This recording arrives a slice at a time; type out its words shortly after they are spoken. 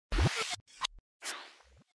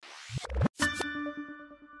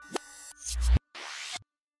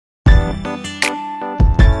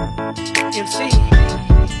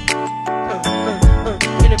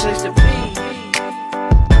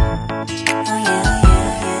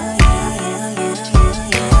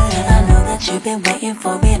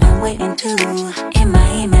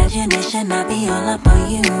all up on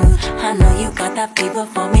you. I know you got that fever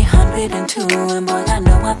for me, 102. And boy, I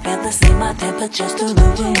know I feel the same, my temperature's through the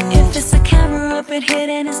roof. If it's a camera up in here,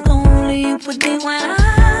 then it's only you with me when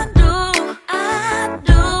I do.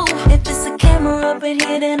 If it's a camera up in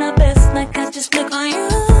here, then I best not catch just click on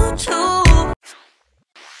YouTube.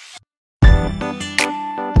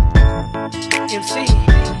 MC,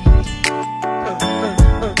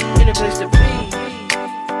 in a place to be.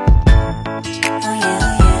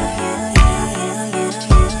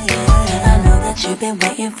 You've been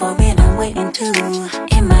waiting for it, I'm waiting too.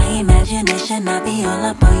 In my imagination, I'll be all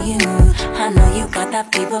up on you. I know you got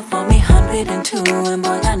that fever for me, 102. And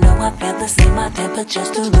boy, I know I feel the same, my temperature's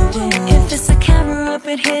through the roof. If it's a camera up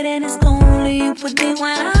in here, then it's only you with me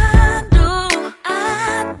when I do.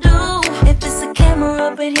 If it's a camera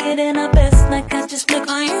up in here, then I best not catch just click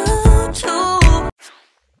on YouTube.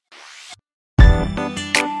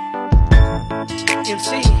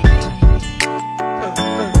 MC,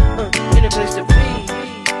 in a place to be.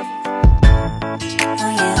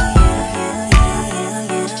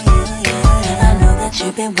 I know that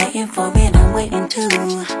you've been waiting for it, I'm waiting too.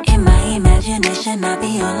 In my imagination, I'll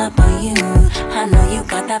be all up on you. I know you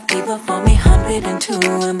got that fever for me, 102.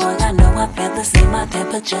 And boy, I know I feel the same, my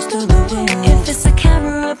temperature's through the roof. If it's a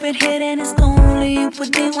camera up in here, then it's only you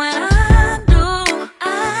with me when I do.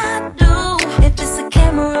 If it's a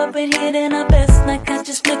camera up in here, then I best not catch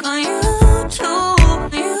just click on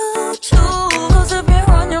YouTube. Close up your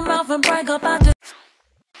on your mouth and brag about the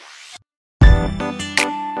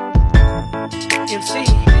MC,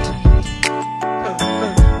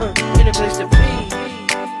 in a place to be.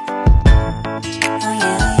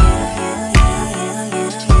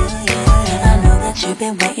 You've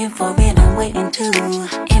been waiting for it, I'm waiting too.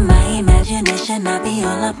 In my imagination, I'll be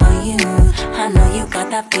all up on you. I know you got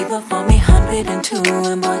that fever for me, 102.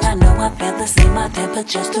 And boy, I know I feel the same, my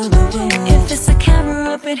temperature's through the roof. If it's a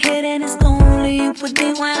camera up in here, then it's only you with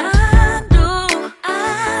me when I do.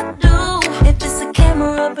 If it's a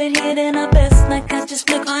camera up in here, then I best not catch just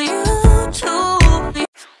click on YouTube.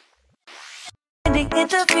 The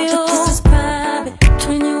interview, but this is private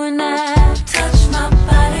between you and I. Touch my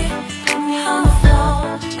body, put me on the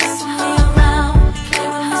floor, wrestle me around, play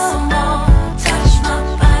with me some more. Touch my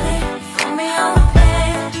body, put me on the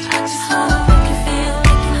bed. I just wanna make you feel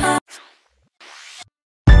like you have.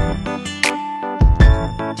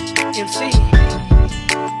 MC,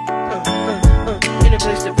 in a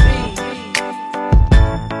place to be.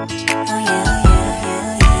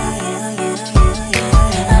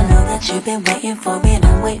 You've been waiting for it,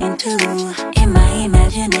 I'm waiting too. In my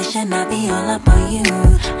imagination, I'll be all up on you.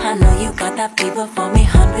 I know you got that fever for me,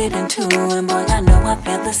 102. And boy, I know I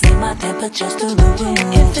feel the same, my temperature's through the roof.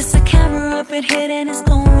 If it's a camera up in here, then it's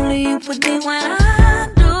only you with me when I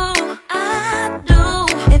do.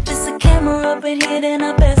 If it's a camera up in here, then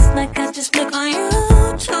I best not catch just click on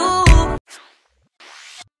YouTube.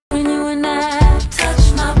 When you and I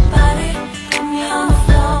touch my body, put me on the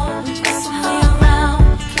floor, wrestle me around,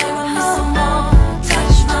 play with me some more.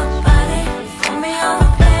 Touch my body, put me on the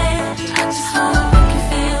bed. I just wanna make you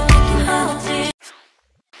feel like you never did.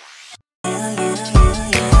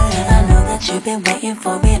 I know that you've been waiting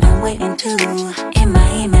for it, I'm waiting too. In my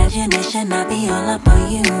imagination, I'll be all up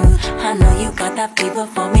on you. I know you got that fever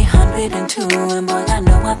for me, 102. And boy, I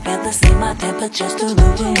know I feel the same, my temperature's through the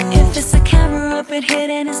roof. If it's a camera up in here,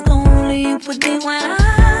 then it's only you with me when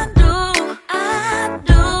I do.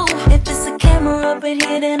 If it's a camera up in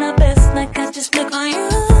here, then I best not catch just click on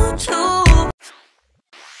YouTube.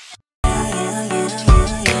 I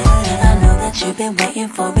know that you've been waiting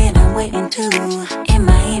for it, I'm waiting too. In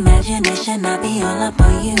my imagination, I'll be all up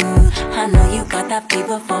on you. I know you got that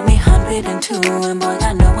fever for me, 102. And boy,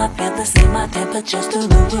 I know I feel the same, my temperature's through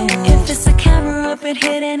the roof. If it's a camera up in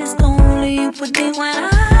here, then it's only you with me when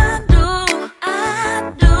I do.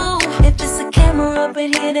 If it's a camera up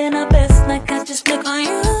in here, then I best not catch just click on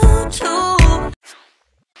YouTube.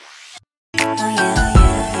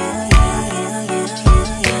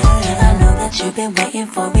 You've been waiting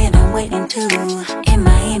for it, I'm waiting too. In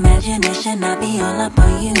my imagination, I'll be all up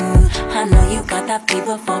on you. I know you got that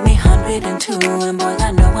fever for me, 102. And boy,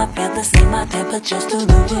 I know I feel the same, my temperature's through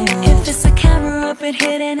the roof. If it's a camera up in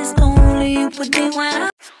here, then it's only you with me when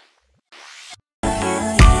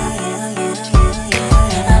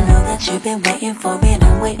I know that you've been waiting for it,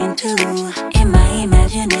 I'm waiting too. In my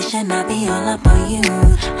imagination, I'll be all up on you.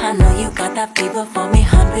 I know you got that fever for me,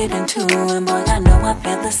 102. And boy, I know I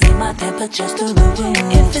feel the same, my temperature's through the roof.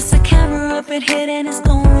 If it's a camera up in here, then it's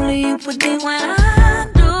only you with me when I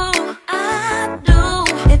do.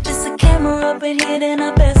 If it's a camera up in here, then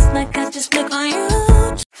I best not catch just click on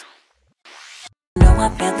YouTube. I know I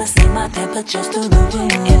feel the same, my temper just through the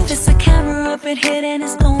roof. If it's a camera up in here, then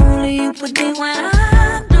it's only you put in when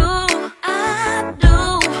I do.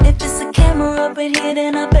 If it's a camera up in here,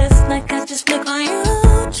 then I best not catch just flick on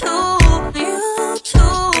YouTube.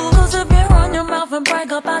 Close up your on your mouth and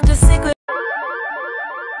brag up.